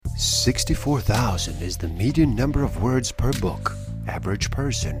64,000 is the median number of words per book. Average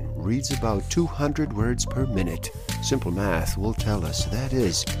person reads about 200 words per minute. Simple math will tell us that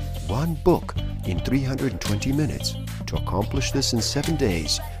is one book in 320 minutes. To accomplish this in 7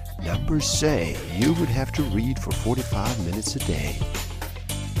 days, numbers say you would have to read for 45 minutes a day.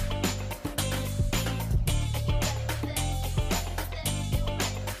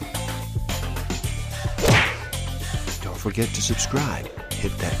 Don't forget to subscribe.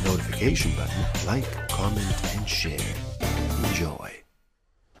 Hit that notification button, like, comment, and share. Enjoy.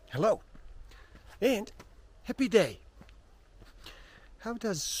 Hello, and happy day. How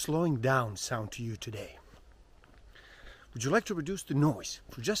does slowing down sound to you today? Would you like to reduce the noise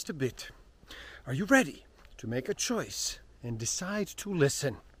for just a bit? Are you ready to make a choice and decide to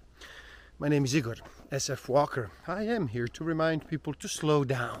listen? My name is Igor S.F. Walker. I am here to remind people to slow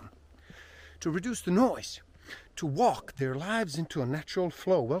down, to reduce the noise, to walk their lives into a natural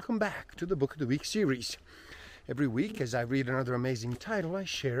flow. Welcome back to the Book of the Week series. Every week, as I read another amazing title, I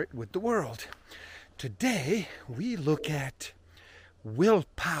share it with the world. Today, we look at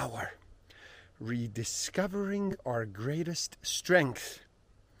Willpower, Rediscovering Our Greatest Strength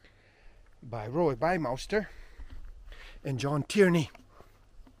by Roy Baumeister and John Tierney.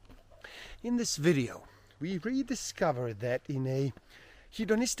 In this video, we rediscover that in a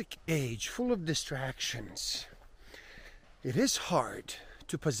hedonistic age full of distractions, it is hard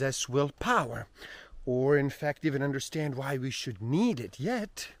to possess willpower, or in fact even understand why we should need it.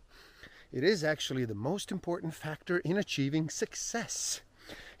 Yet, it is actually the most important factor in achieving success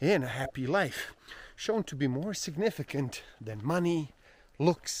in a happy life, shown to be more significant than money,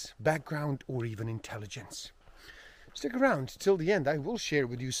 looks, background, or even intelligence. Stick around till the end. I will share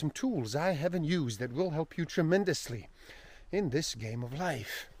with you some tools I haven't used that will help you tremendously in this game of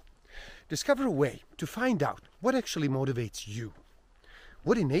life. Discover a way to find out what actually motivates you.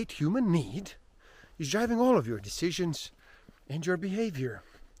 What innate human need is driving all of your decisions and your behavior.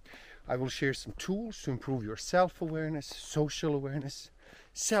 I will share some tools to improve your self-awareness, social awareness,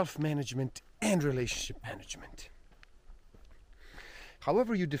 self-management, and relationship management.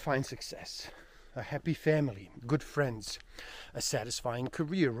 However you define success, a happy family, good friends, a satisfying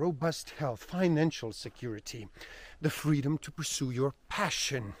career, robust health, financial security, the freedom to pursue your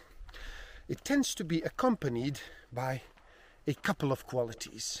passion, it tends to be accompanied by a couple of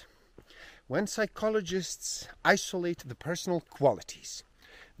qualities. When psychologists isolate the personal qualities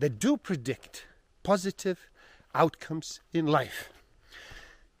that do predict positive outcomes in life,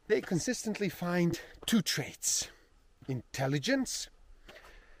 they consistently find two traits: intelligence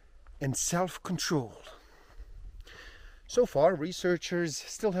and self-control. So far, researchers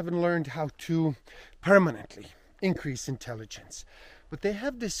still haven't learned how to permanently increase intelligence, but they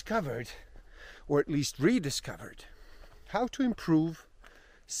have discovered, or at least rediscovered, how to improve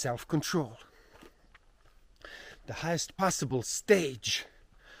self-control. The highest possible stage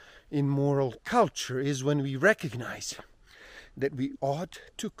in moral culture is when we recognize that we ought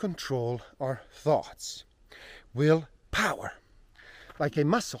to control our thoughts. Willpower, like a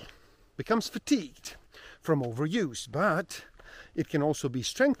muscle, becomes fatigued from overuse, but it can also be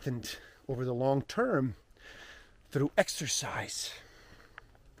strengthened over the long term through exercise.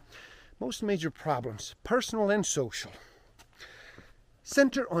 Most major problems, personal and social,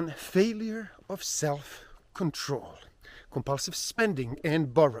 center on failure of self-control, compulsive spending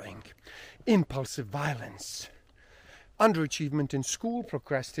and borrowing, impulsive violence, underachievement in school,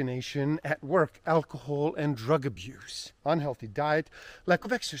 procrastination at work, alcohol and drug abuse, unhealthy diet, lack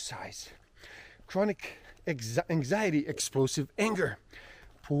of exercise, chronic anxiety, explosive anger,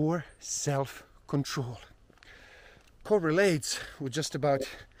 poor self-control. Correlates with just about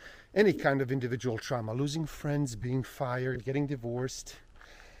any kind of individual trauma: losing friends, being fired, getting divorced,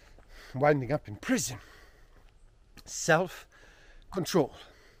 winding up in prison. Self-control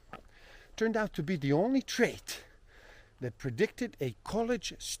turned out to be the only trait that predicted a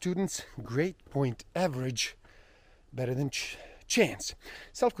college student's grade point average better than chance.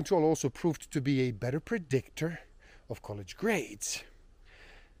 Self-control also proved to be a better predictor of college grades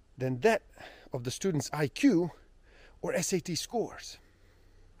than that of the student's IQ or SAT scores.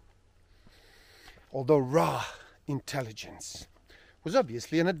 Although raw intelligence was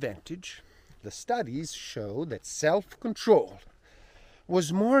obviously an advantage, the studies show that self-control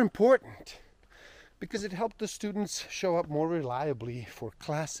was more important because it helped the students show up more reliably for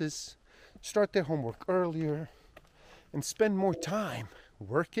classes, start their homework earlier, and spend more time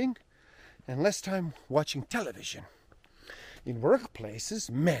working and less time watching television. In workplaces,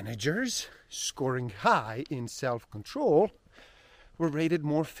 managers scoring high in self-control were rated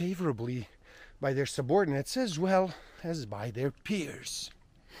more favorably by their subordinates as well as by their peers.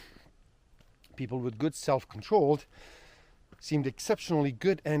 People with good self-control seemed exceptionally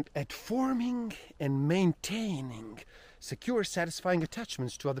good at forming and maintaining secure, satisfying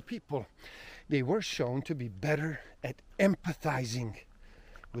attachments to other people. They were shown to be better at empathizing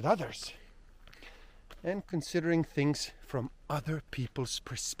with others and considering things from other people's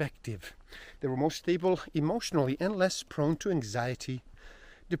perspective. They were more stable emotionally and less prone to anxiety,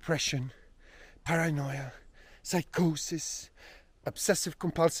 depression, paranoia, psychosis, obsessive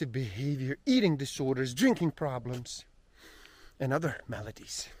compulsive behavior, eating disorders, drinking problems, and other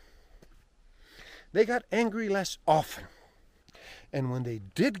maladies. They got angry less often, and when they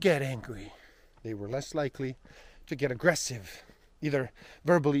did get angry, they were less likely to get aggressive, either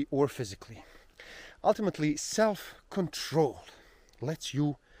verbally or physically. Ultimately, self-control lets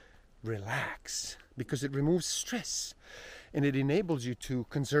you relax because it removes stress and it enables you to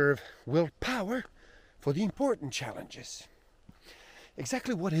conserve willpower for the important challenges.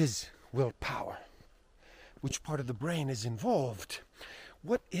 Exactly what is willpower? Which part of the brain is involved?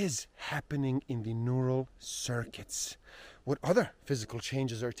 What is happening in the neural circuits? What other physical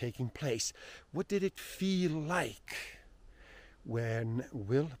changes are taking place? What did it feel like when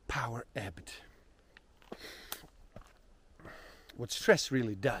willpower ebbed? What stress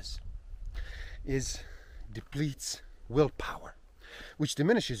really does is depletes willpower, which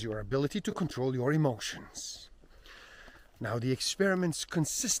diminishes your ability to control your emotions. Now, the experiments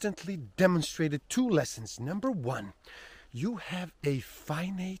consistently demonstrated two lessons. Number one, you have a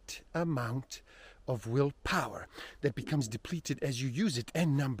finite amount of willpower that becomes depleted as you use it.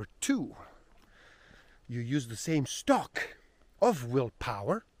 And number two, you use the same stock of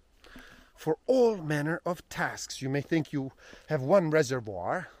willpower for all manner of tasks. You may think you have one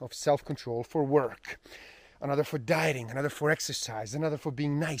reservoir of self-control for work, another for dieting, another for exercise, another for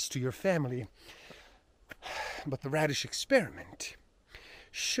being nice to your family. But the Radish experiment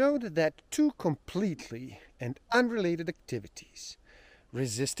showed that two completely and unrelated activities,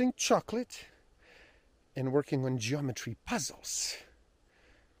 resisting chocolate and working on geometry puzzles,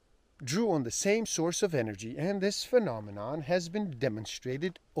 drew on the same source of energy, and this phenomenon has been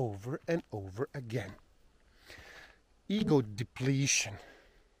demonstrated over and over again. Ego depletion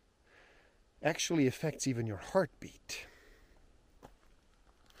actually affects even your heartbeat.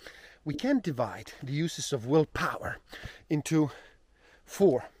 We can divide the uses of willpower into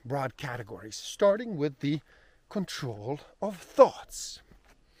four broad categories, starting with the control of thoughts.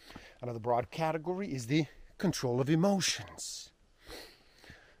 Another broad category is the control of emotions,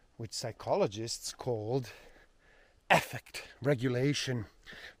 which psychologists called affect regulation,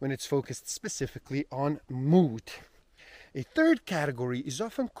 when it's focused specifically on mood. A third category is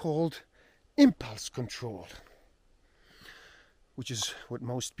often called impulse control, which is what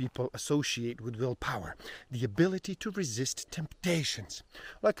most people associate with willpower, the ability to resist temptations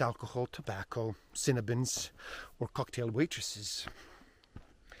like alcohol, tobacco, Cinnabons, or cocktail waitresses.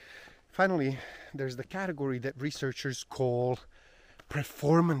 Finally, there's the category that researchers call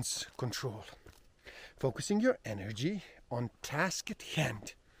performance control, focusing your energy on task at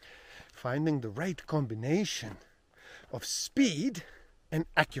hand, finding the right combination of speed and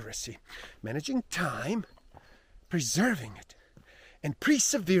accuracy, managing time, preserving it, and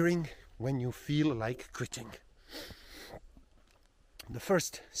persevering when you feel like quitting. The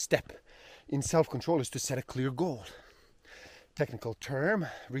first step in self-control is to set a clear goal. Technical term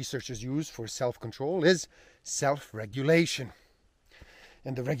researchers use for self-control is self-regulation.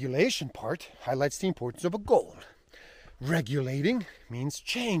 And the regulation part highlights the importance of a goal. Regulating means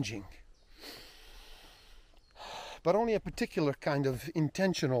changing, but only a particular kind of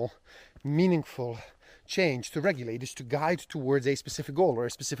intentional, meaningful change. To regulate is to guide towards a specific goal or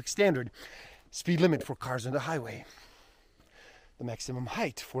a specific standard. Speed limit for cars on the highway, the maximum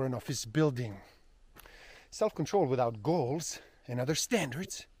height for an office building. Self-control without goals and other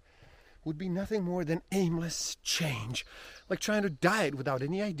standards would be nothing more than aimless change, like trying to diet without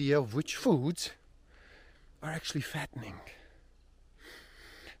any idea of which foods are actually fattening.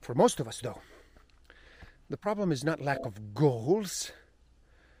 For most of us, though, the problem is not lack of goals,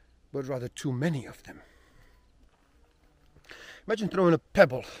 but rather too many of them. Imagine throwing a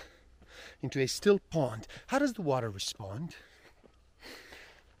pebble into a still pond. How does the water respond?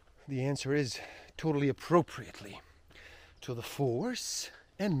 The answer is totally appropriately to the force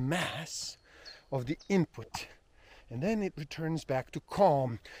and mass of the input. And then it returns back to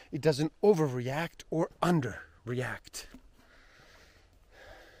calm. It doesn't overreact or underreact.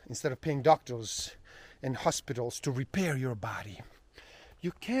 Instead of paying doctors and hospitals to repair your body,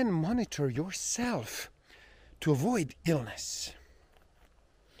 you can monitor yourself to avoid illness.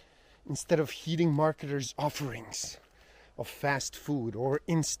 Instead of heeding marketers' offerings of fast food or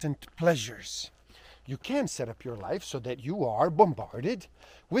instant pleasures. You can set up your life so that you are bombarded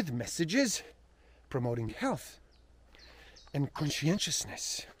with messages promoting health and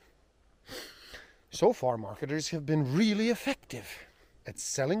conscientiousness. So far, marketers have been really effective at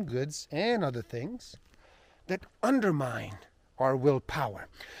selling goods and other things that undermine our willpower.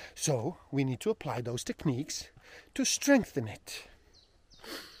 So we need to apply those techniques to strengthen it.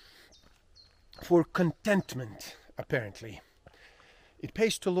 For contentment, apparently, it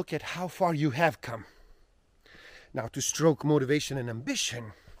pays to look at how far you have come. Now, to stroke motivation and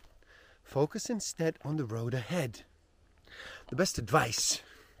ambition, focus instead on the road ahead. The best advice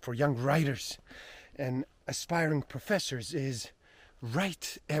for young writers and aspiring professors is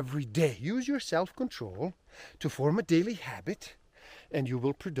write every day. Use your self-control to form a daily habit, and you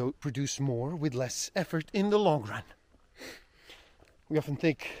will produce more with less effort in the long run. We often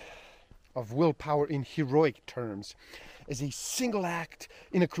think of willpower in heroic terms, as a single act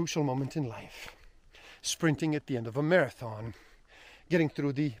in a crucial moment in life. Sprinting at the end of a marathon, getting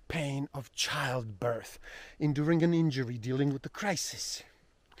through the pain of childbirth, enduring an injury, dealing with the crisis,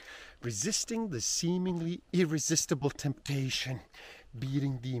 resisting the seemingly irresistible temptation,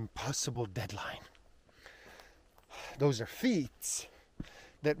 beating the impossible deadline. Those are feats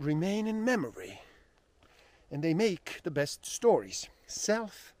that remain in memory, and they make the best stories.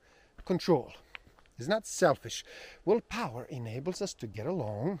 Self-control is not selfish. Willpower enables us to get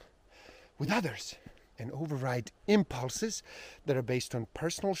along with others and override impulses that are based on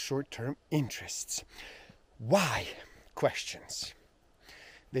personal short-term interests. Why questions?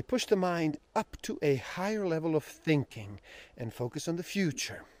 They push the mind up to a higher level of thinking and focus on the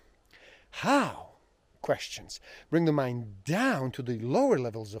future. How questions bring the mind down to the lower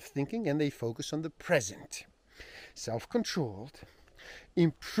levels of thinking and they focus on the present. Self-controlled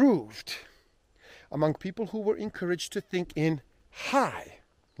improved among people who were encouraged to think in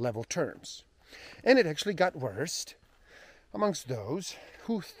high-level terms. And it actually got worse amongst those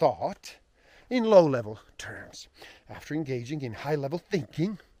who thought in low-level terms. After engaging in high-level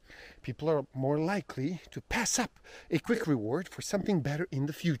thinking, people are more likely to pass up a quick reward for something better in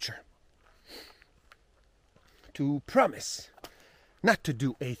the future. To promise not to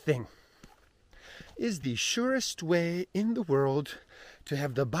do a thing is the surest way in the world to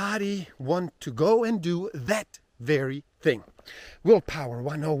have the body want to go and do that very thing. Willpower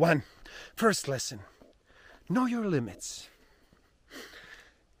 101. First lesson. Know your limits.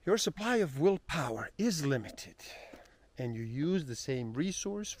 Your supply of willpower is limited, and you use the same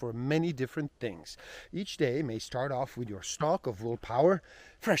resource for many different things. Each day may start off with your stock of willpower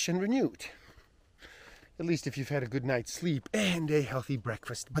fresh and renewed. At least if you've had a good night's sleep and a healthy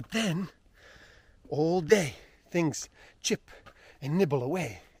breakfast. But then, all day, things chip and nibble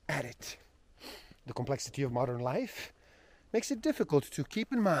away at it. The complexity of modern life makes it difficult to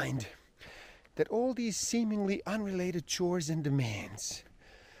keep in mind that all these seemingly unrelated chores and demands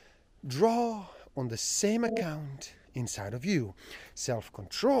draw on the same account inside of you.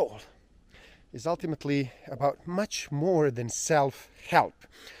 Self-control is ultimately about much more than self-help.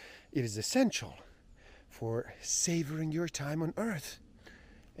 It is essential for savoring your time on earth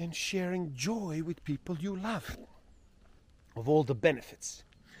and sharing joy with people you love. Of all the benefits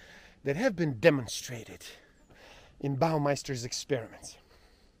that have been demonstrated in Baumeister's experiments,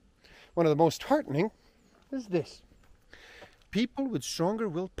 one of the most heartening is this. People with stronger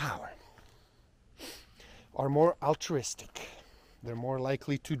willpower are more altruistic. They're more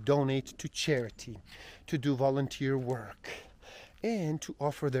likely to donate to charity, to do volunteer work, and to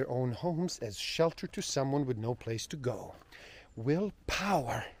offer their own homes as shelter to someone with no place to go.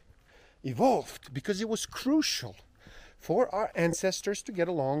 Willpower evolved because it was crucial for our ancestors to get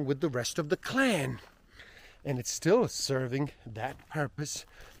along with the rest of the clan. And it's still serving that purpose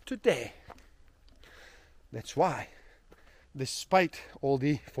today. That's why, despite all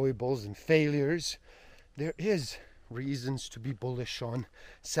the foibles and failures, there is reasons to be bullish on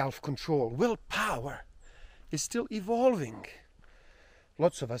self-control. Willpower is still evolving.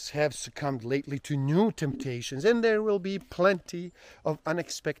 Lots of us have succumbed lately to new temptations, and there will be plenty of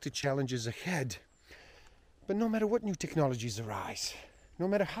unexpected challenges ahead. But no matter what new technologies arise, no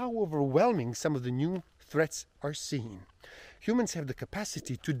matter how overwhelming some of the new threats are seen, humans have the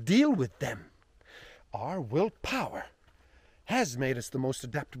capacity to deal with them. Our willpower has made us the most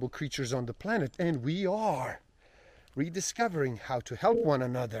adaptable creatures on the planet, and we are rediscovering how to help one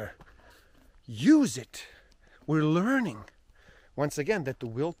another use it. We're learning once again that the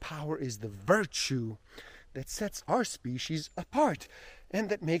willpower is the virtue that sets our species apart and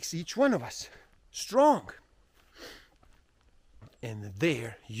that makes each one of us strong. And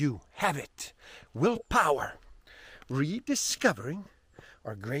there you have it. Willpower. rediscovering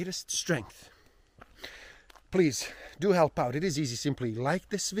our greatest strength. Please do help out. It is easy. Simply like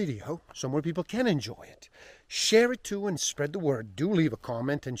this video so more people can enjoy it. Share it too and spread the word. Do leave a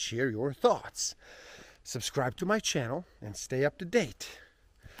comment and share your thoughts. Subscribe to my channel and stay up to date.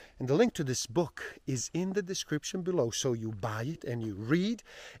 And the link to this book is in the description below, so you buy it and you read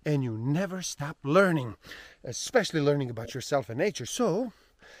and you never stop learning, especially learning about yourself and nature. So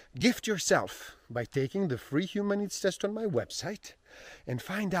gift yourself by taking the free human needs test on my website and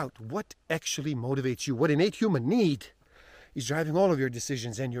find out what actually motivates you, what innate human need is driving all of your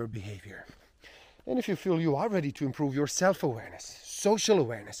decisions and your behavior. And if you feel you are ready to improve your self-awareness, social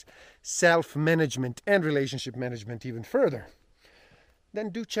awareness, self-management, and relationship management even further, then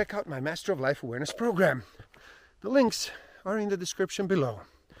do check out my Master of Life Awareness program. The links are in the description below.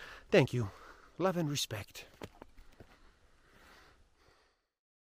 Thank you. Love and respect.